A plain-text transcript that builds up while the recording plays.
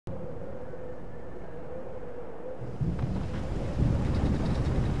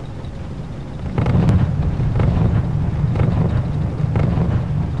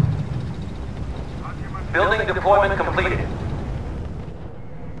deployment completed.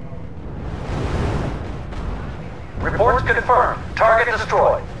 Reports confirmed. Target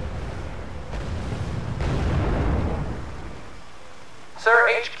destroyed. Sir,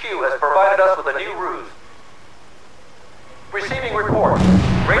 HQ has provided us with a new ruse. Receiving report.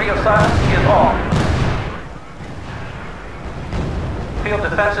 Radio silence is off. Field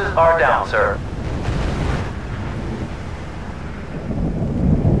defenses are down, sir.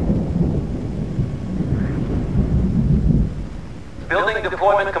 Building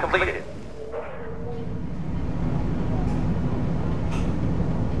deployment completed.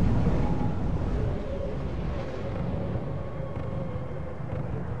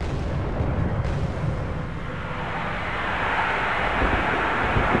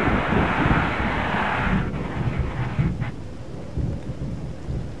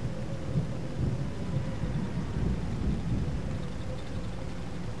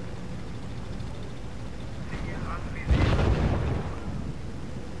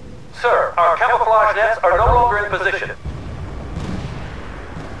 Sir, our camouflage nets are no longer in position.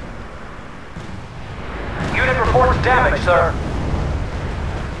 Unit reports damage, sir.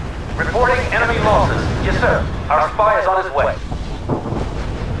 Reporting enemy losses. Yes, sir. Our spy is on his way.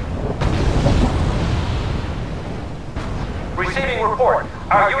 Receiving report.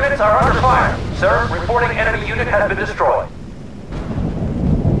 Our units are under fire. Sir, reporting enemy unit has been destroyed.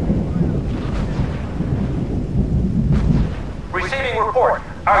 Receiving report.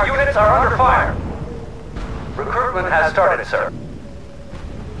 Our units are under fire. Recruitment has started, sir.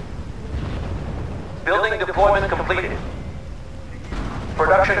 Building deployment completed.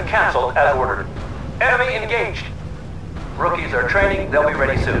 Production canceled as ordered. Enemy engaged. Rookies are training, they'll be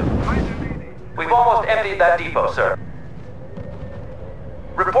ready soon. We've almost emptied that depot, sir.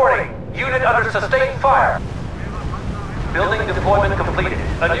 Reporting. Unit under sustained fire. Building deployment completed.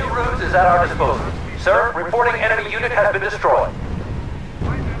 A new ruse is at our disposal. Sir, reporting enemy unit has been destroyed.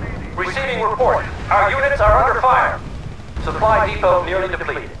 Receiving report. Our units are under fire. Supply depot nearly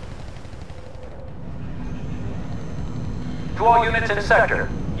depleted. To all units in sector,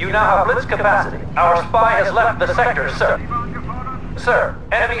 you now have blitz capacity. Our spy has left the sector, sir. Sir,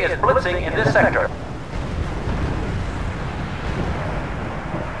 enemy is blitzing in this sector.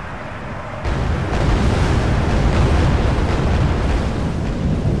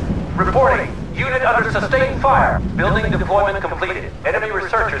 Reporting. Unit under sustained fire. Building deployment completed. Enemy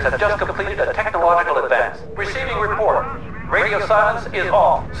researchers have just completed a technological advance. Receiving report. Radio silence is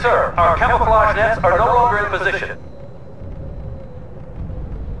off. Sir, our camouflage nets are no longer in position.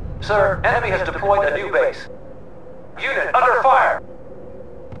 Sir, enemy has deployed a new base. Unit under fire.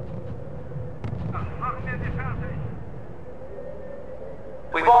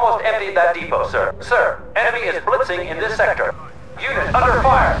 We've almost emptied that depot, sir. Sir, enemy is blitzing in this sector. Unit under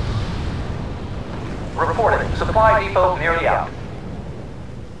fire. Reporting. Supply depot nearly out.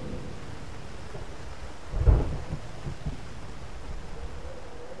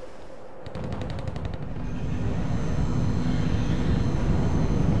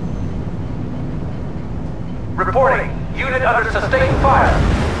 Reporting. Unit under sustained fire.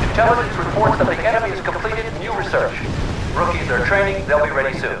 Intelligence reports that the enemy has completed new research. Rookies are training, they'll be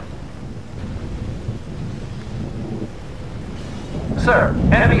ready soon. Sir,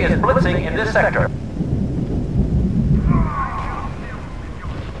 enemy is blitzing in this sector.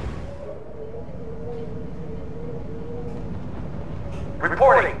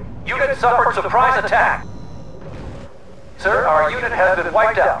 Reporting. Unit suffered surprise attack. Sir, our unit has been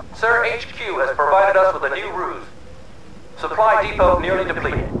wiped out. Sir, HQ has provided us with a new ruse. Supply depot nearly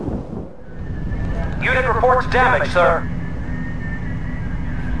depleted. Unit reports damage, sir.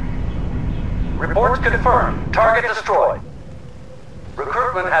 Reports confirmed. Target destroyed.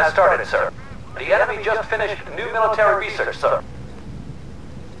 Recruitment has started, sir. The enemy just finished new military research, sir.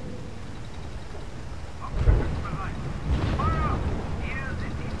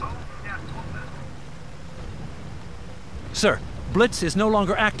 Sir, Blitz is no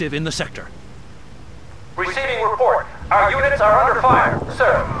longer active in the sector. Receiving report. Our units are under fire.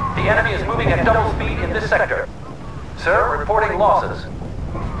 Sir, the enemy is moving at double speed in this sector. Sir, reporting losses.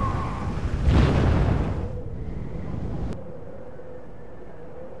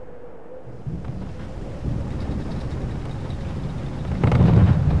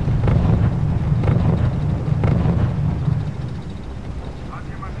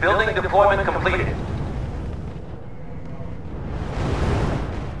 Building deployment completed.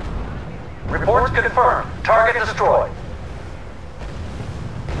 Reports confirmed. Target destroyed.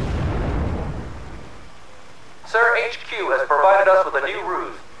 Sir, HQ has provided us with a new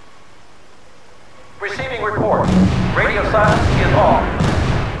ruse. Receiving report. Radio silence is off.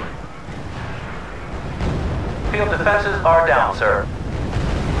 Field defenses are down, sir.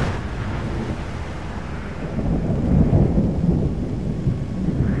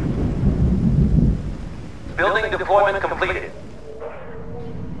 Building deployment completed.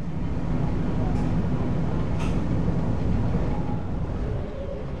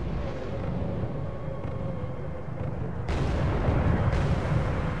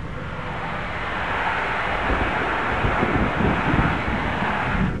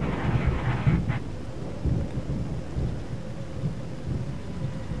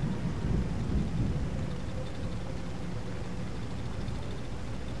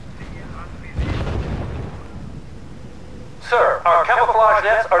 Sir, our camouflage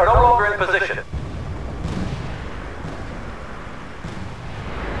nets are no longer in position.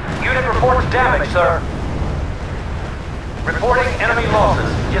 Unit reports damage, sir. Reporting enemy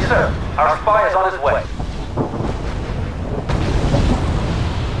losses. Yes, sir. Our spy is on his way.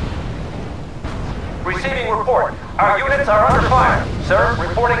 Receiving report. Our units are under fire. Sir,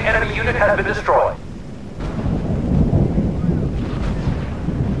 reporting enemy unit has been destroyed.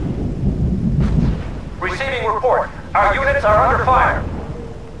 Receiving report. Our units are under fire.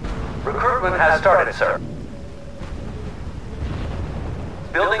 Recruitment has started, sir.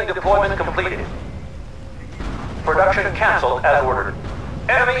 Building deployment completed. Production canceled as ordered.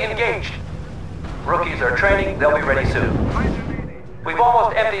 Enemy engaged. Rookies are training, they'll be ready soon. We've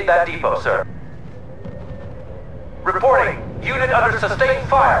almost emptied that depot, sir. Reporting. Unit under sustained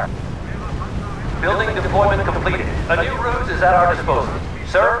fire. Building deployment completed. A new RUSE is at our disposal.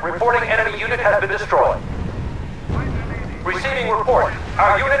 Sir, reporting enemy unit has been destroyed. Receiving report.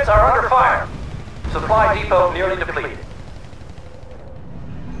 Our units are under fire. Supply depot nearly depleted.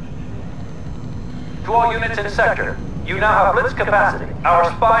 To all units in sector, you now have blitz capacity. Our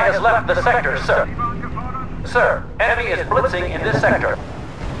spy has left the sector, sir. Sir, enemy is blitzing in this sector.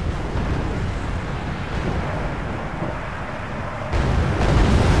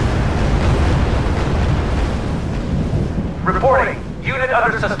 Reporting. Unit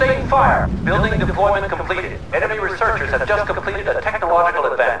under sustained fire. Building deployment completed. Enemy researchers have just completed a technological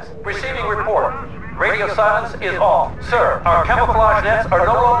advance. Receiving report. Radio silence is off. Sir, our camouflage nets are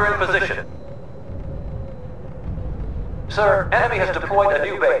no longer in position. Sir, enemy has deployed a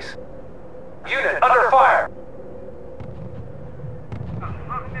new base. Unit under fire.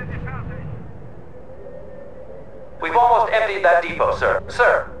 We've almost emptied that depot, sir.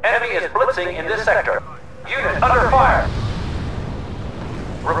 Sir, enemy is blitzing in this sector. Unit under fire.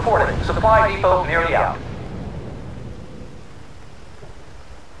 Reported. Supply depot nearly out.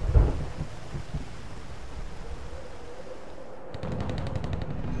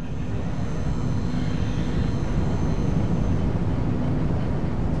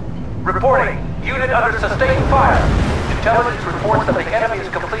 Reporting. Unit under sustained fire. Intelligence reports that the enemy has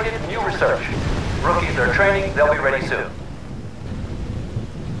completed new research. Rookies are training, they'll be ready soon.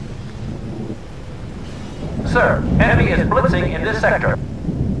 Sir, enemy is blitzing in this sector.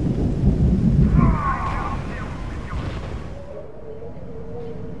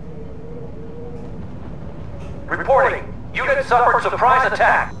 Reporting. Unit suffered surprise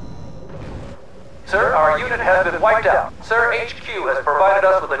attack. Sir, our unit has been wiped out. Sir, HQ has provided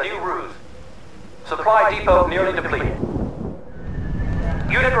us with a new RUSE. Supply depot nearly depleted.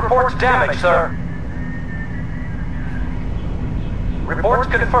 Unit reports damage, sir. Reports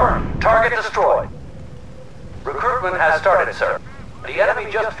confirmed. Target destroyed. Recruitment has started, sir. The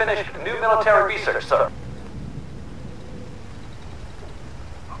enemy just finished new military research, sir.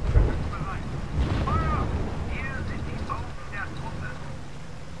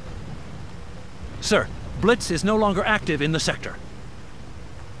 Sir, Blitz is no longer active in the sector.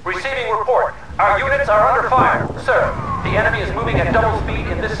 Receiving report. Our units are under fire. Sir, the enemy is moving at double speed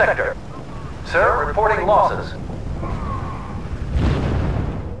in this sector. Sir, reporting losses.